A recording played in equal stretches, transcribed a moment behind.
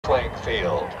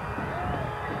field.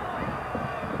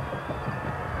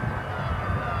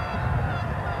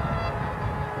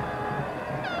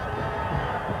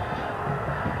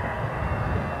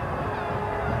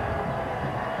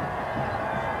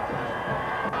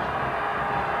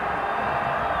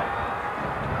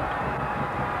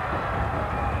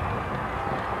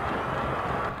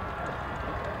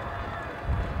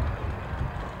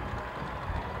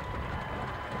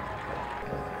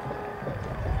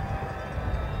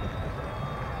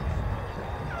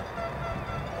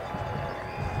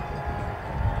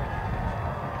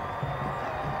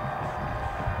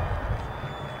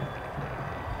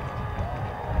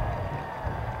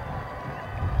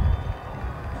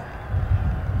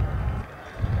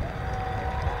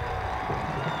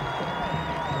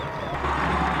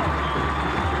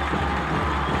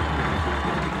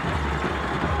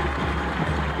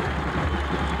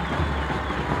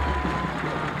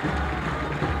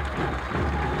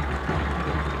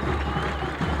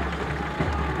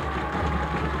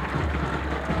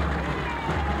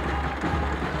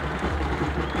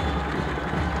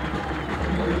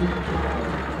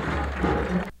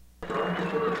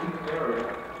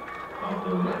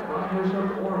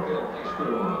 Orrville High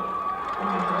School. On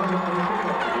the presentation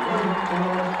of the Division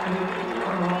 4 State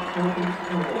Runoff Trophy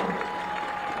Award.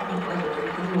 And the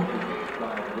presentation will be made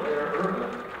by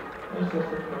Orrville,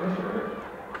 Assistant Commissioner,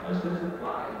 assisted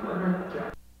by Leonard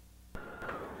Jackson.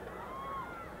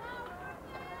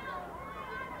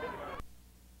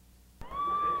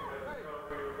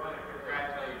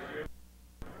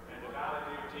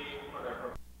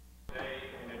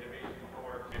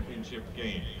 Championship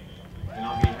game. And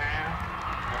on behalf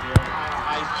of the Ohio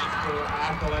High School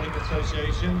Athletic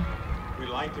Association, we'd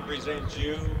like to present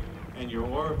you and your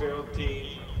Orrville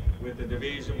team with the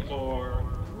Division 4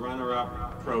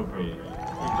 runner-up trophy.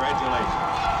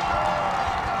 Congratulations.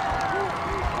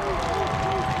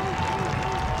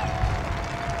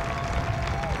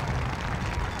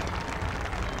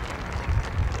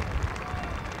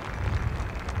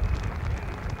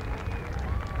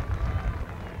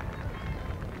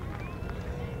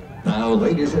 Now,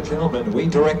 ladies and gentlemen, we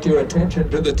direct your attention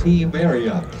to the team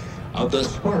area of the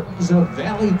Spartans of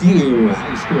Valley View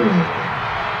High School.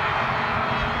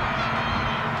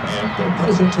 And the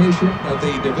presentation of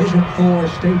the Division 4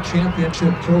 State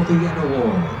Championship Trophy and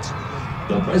Awards.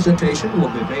 The presentation will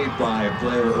be made by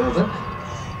Blair Irvin,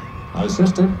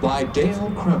 assisted by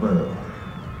Dale Kremer.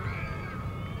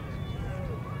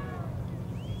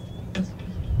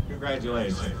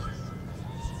 Congratulations.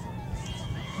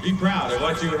 Be proud of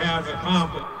what you have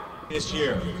accomplished this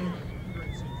year.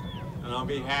 And on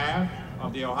behalf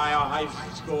of the Ohio High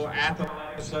School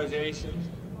Athletic Association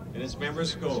and its member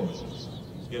schools,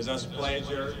 it gives us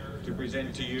pleasure to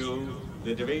present to you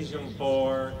the Division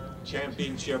 4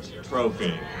 Championship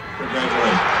Trophy.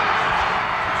 Congratulations.